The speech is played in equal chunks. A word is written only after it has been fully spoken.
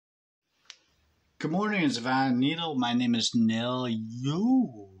Good morning, it's Van Needle. My name is Neil.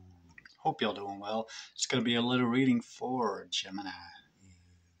 Hope y'all doing well. It's going to be a little reading for Gemini.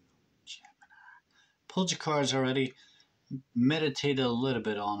 Pulled your cards already. Meditated a little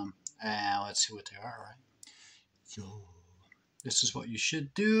bit on them. And let's see what they are, right? This is what you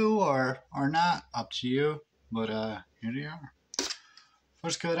should do or not. Up to you. But here they are.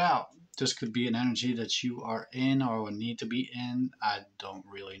 First card out. This could be an energy that you are in or need to be in. I don't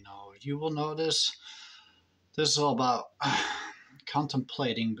really know. You will notice this is all about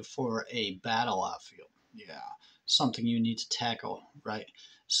contemplating before a battle, I feel. Yeah. Something you need to tackle, right?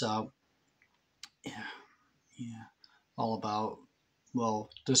 So, yeah. All about,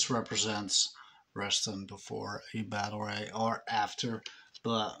 well, this represents resting before a battle, right? Or after.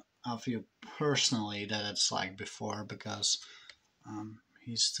 But I feel personally that it's like before because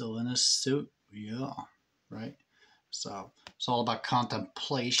he's still in his suit. Yeah, right? So it's all about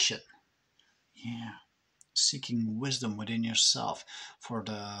contemplation. Yeah. Seeking wisdom within yourself for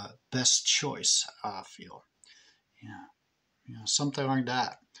the best choice, I feel. Yeah. Something like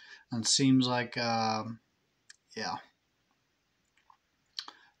that. And it seems like, this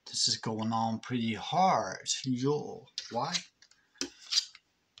is going on pretty hard. Yo, why?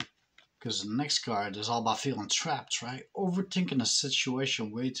 Because the next card is all about feeling trapped, right? Overthinking a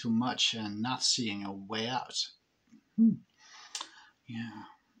situation way too much and not seeing a way out. Yeah.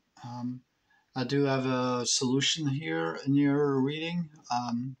 I do have a solution here in your reading.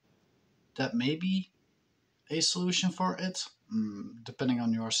 That may be a solution for it, depending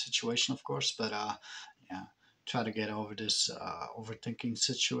on your situation, of course. But try to get over this overthinking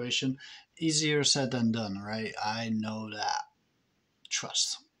situation. Easier said than done, right? I know that.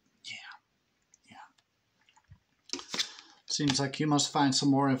 Trust. Seems like you must find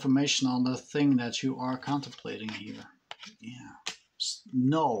some more information on the thing that you are contemplating here. Yeah.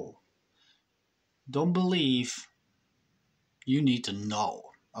 No. Don't believe. You need to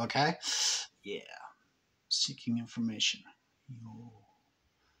know. Okay? Yeah. Seeking information.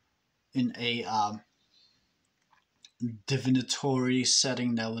 In a divinatory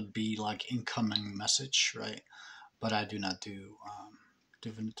setting, that would be like incoming message, right? But I do not do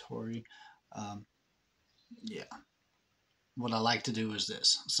divinatory. What I like to do is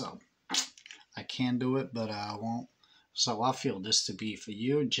this. So I can do it, but I won't. So I feel this to be for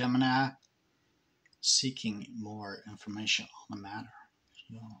you, Gemini, seeking more information on the matter.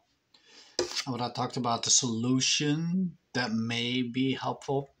 What I talked about, the solution that may be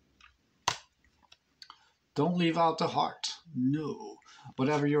helpful. Don't leave out the heart. No.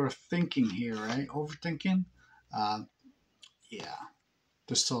 Whatever you're thinking here, right? Overthinking.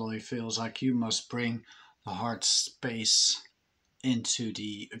 This totally feels like you must bring the heart space into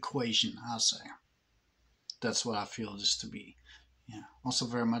the equation, I'll say. That's what I feel this to be. Yeah. Also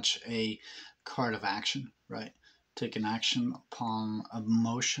very much a card of action, right? Taking action upon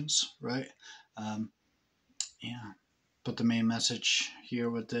emotions, right? But the main message here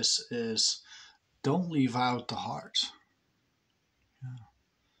with this is don't leave out the heart.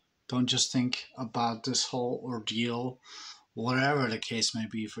 Don't just think about this whole ordeal, whatever the case may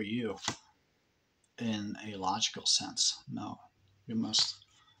be for you, in a logical sense. No. You must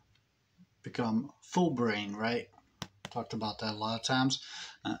become full brain, right? Talked about that a lot of times.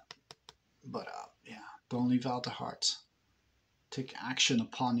 Don't leave out the heart. Take action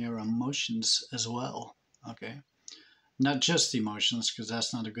upon your emotions as well, okay? Not just emotions, because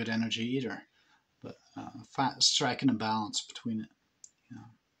that's not a good energy either, but striking a balance between it.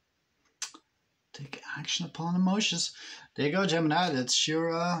 Take action upon emotions. There you go, Gemini. That's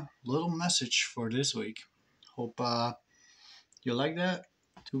your little message for this week. Hope you like that.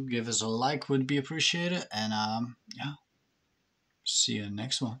 To give us a like would be appreciated. And see you in the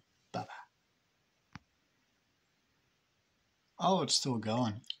next one. Bye-bye. Oh, it's still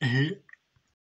going.